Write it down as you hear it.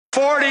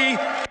42.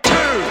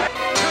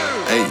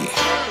 Hey,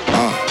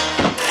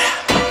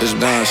 it's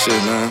DAT shit,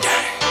 man.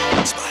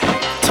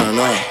 Turn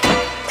up.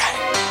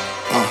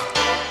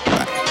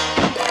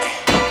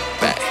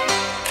 Back.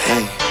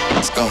 Hey,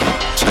 let's go.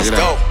 Check it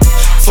out.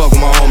 Fuck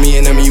with my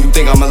homie and them, and you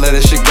think I'ma let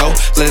that shit go?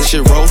 Let that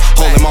shit roll.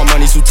 Holding my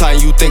money too tight,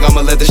 and you think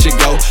I'ma let that shit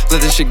go?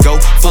 Let that shit go.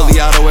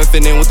 Fully auto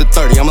effing in with the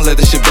 30, I'ma let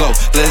that shit blow.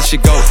 Let that shit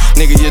go.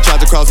 Nigga, you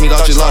tried to cross me,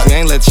 thought you lost me.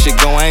 I ain't let that shit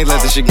go, I ain't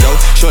let that shit go.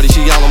 Shorty,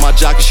 she all on my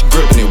jock and she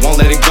gripping it,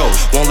 won't let it go,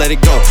 won't let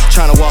it go.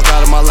 Tryna walk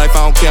out of my life,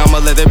 I don't care, I'ma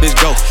let that bitch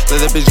go.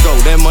 Let that bitch go.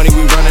 That money,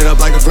 we run it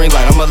up like a green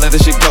light, I'ma let that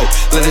shit go.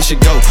 Let that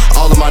shit go.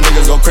 All of my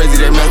niggas go crazy,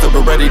 they messed up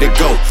and ready to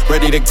go.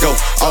 Ready to go.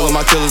 All of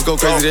my killers go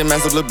crazy, they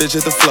mess up, little bitch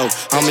hit the flow.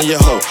 I'm in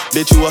your hoe,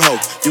 bitch, you a hoe.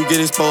 You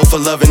get exposed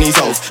for loving these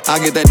hoes. I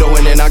get that dough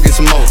and then I get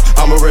some more.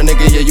 I'm a real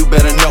nigga, yeah, you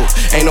better know.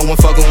 Ain't no one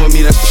fucking with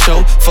me, that's for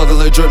sure. Fuck a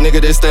little drip, nigga,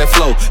 this that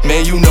flow.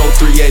 Man, you know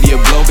 380 a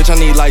blow. Bitch, I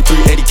need like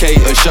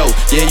 380K a show.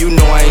 Yeah, you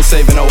know I ain't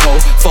saving no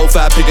hoe.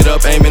 4-5, pick it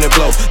up, aiming and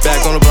blow.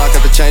 Back on the block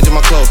after changing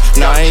my clothes.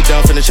 Nah, I ain't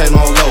done, finna change my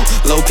whole low.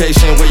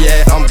 Location, where you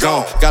at, I'm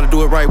gone. Gotta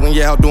do it right when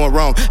you out doing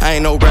wrong. I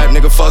ain't no rap,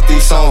 nigga, fuck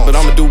these songs. But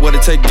I'ma do what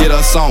it take to get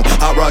us on.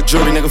 I rock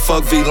jewelry, nigga,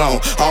 fuck V-Long.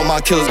 All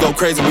my killers go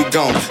crazy, we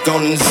gone.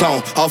 Gone in the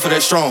zone, off of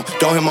that strong.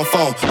 Don't hit my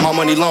phone, my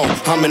money long.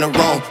 I'm in the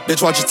wrong.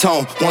 Bitch, watch your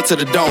tone, one to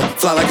the dome,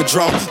 fly like a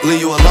drone,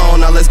 leave you alone,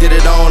 now let's get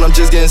it on. I'm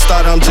just getting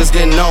started, I'm just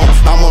getting on.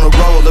 I'm on a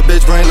roll, the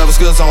bitch brain level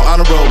skills on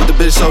honor roll. But the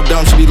bitch so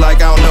dumb, she be like,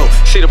 I don't know.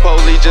 See the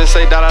police just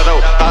say da-da-do,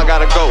 I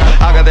gotta go,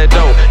 I got that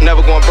dough.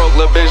 Never going broke,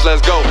 little bitch,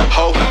 let's go,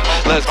 ho,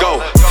 let's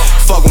go.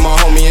 Fuck with my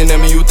homie and them,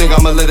 and you think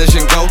I'ma let that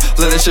shit go?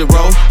 Let that shit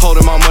roll.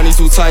 Holding my money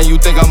too tight,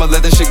 you think I'ma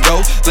let that shit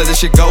go? Let that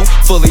shit go.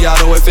 Fully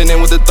auto effing in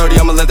with the 30,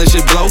 I'ma let that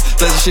shit blow.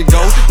 Let that shit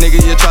go.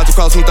 Nigga, you tried to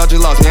cross me, thought you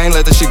lost me. I ain't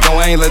let that shit go,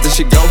 I ain't let that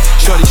shit go.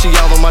 Shorty, she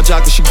all on my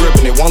jock and she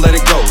gripping it, won't let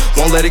it go,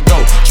 won't let it go.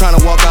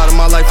 Tryna walk out of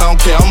my life, I don't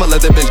care, I'ma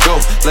let that bitch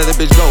go. Let that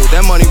bitch go.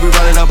 That money, we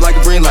running up like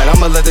a green light,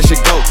 I'ma let that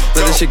shit go.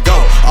 Let that shit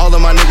go. All of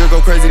my niggas go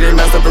crazy, they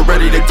messed up and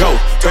ready to go.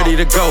 Ready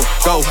to go,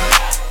 go.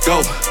 Go.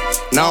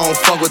 Now I don't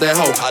fuck with that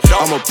hoe.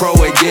 I'm a pro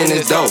at getting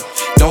this dough.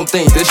 Don't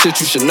think this shit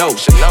you should know.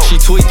 She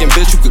tweaking,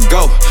 bitch, you could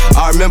go.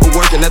 I remember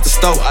working at the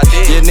store.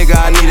 Yeah, nigga,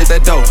 I needed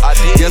that dough.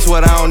 Guess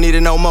what? I don't need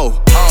it no more.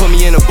 Put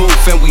me in a booth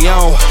and we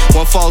on.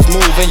 One false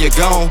move and you're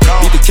gone.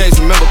 Beat the case,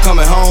 remember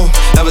coming home.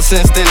 Ever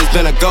since then, it's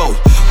been a go.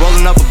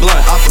 Rolling up a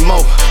blunt, off the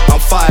mo. I'm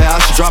fire, I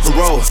should drop and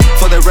roll.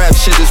 For that rap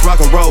shit, this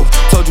rock and roll.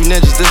 Told you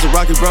ninjas, this a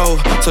rocky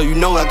road. So you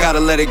know I gotta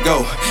let it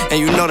go.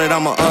 And you know that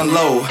I'ma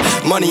unload.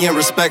 Money and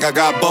respect, I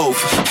got both.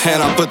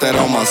 And I put that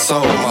on my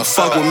soul.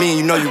 Fuck with me,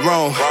 you know you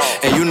wrong.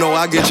 And you know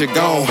I get you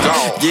gone.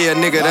 Yeah,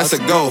 nigga, that's a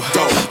go.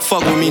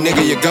 Fuck with me,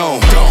 nigga, you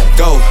gone.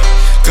 Go,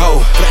 go.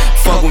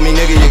 Fuck with me,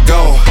 nigga, you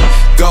gone.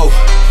 Go,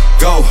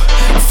 go.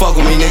 Fuck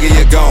with me, nigga,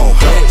 you gone.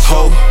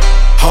 Ho,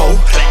 ho.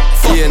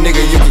 Yeah,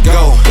 nigga, you could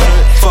go.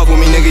 Fuck with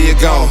me, nigga, you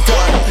gone.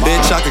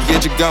 Bitch, I could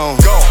get you gone.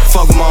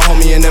 Fuck with my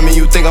homie and them, and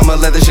you think I'ma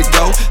let that shit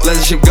go? Let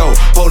that shit go.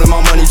 Holding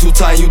my money too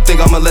tight, you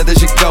think I'ma let that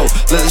shit go?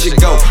 Let that shit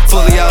go.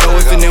 Fully auto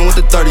effing in with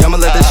the 30, I'ma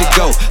let that shit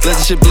go. Let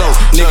that shit blow.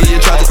 Nigga, you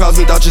tried to cross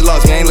me, thought you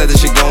lost me. I ain't let that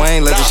shit go, I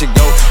ain't let that shit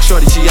go.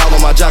 Shorty, she all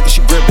on my jock and she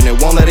gripping it,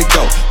 won't let it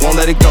go, won't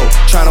let it go.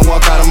 Tryna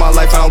walk out of my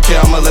life, I don't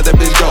care, I'ma let that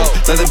bitch go.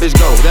 Let that bitch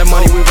go. That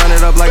money, we run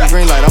it up like a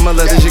green light, I'ma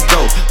let that shit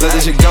go. Let that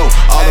shit go.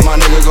 All of my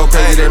niggas go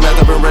crazy, they messed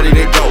up and ready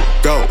to go.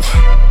 Go,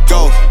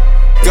 go,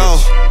 go.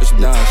 It's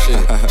DAT shit.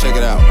 Check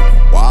it out.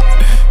 Wop.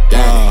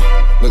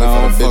 Looking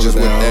for the bitches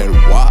with that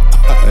wop.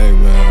 Hey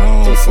man,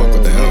 I don't fuck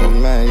with that hoe.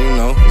 Man, you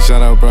know.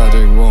 Shout out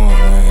Project One,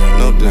 man.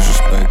 No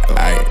disrespect though.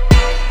 Aight.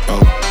 Go,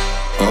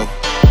 go.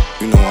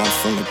 You know I'm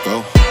finna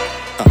go.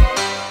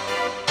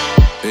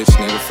 Bitch,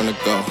 nigga finna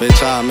go.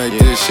 Bitch, I'll make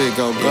this shit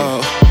go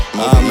go.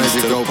 I'll make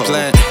it go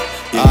plat.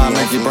 I'll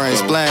make your brain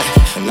splat.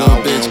 No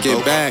bitch,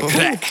 get back.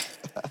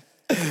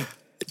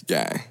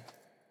 Gang.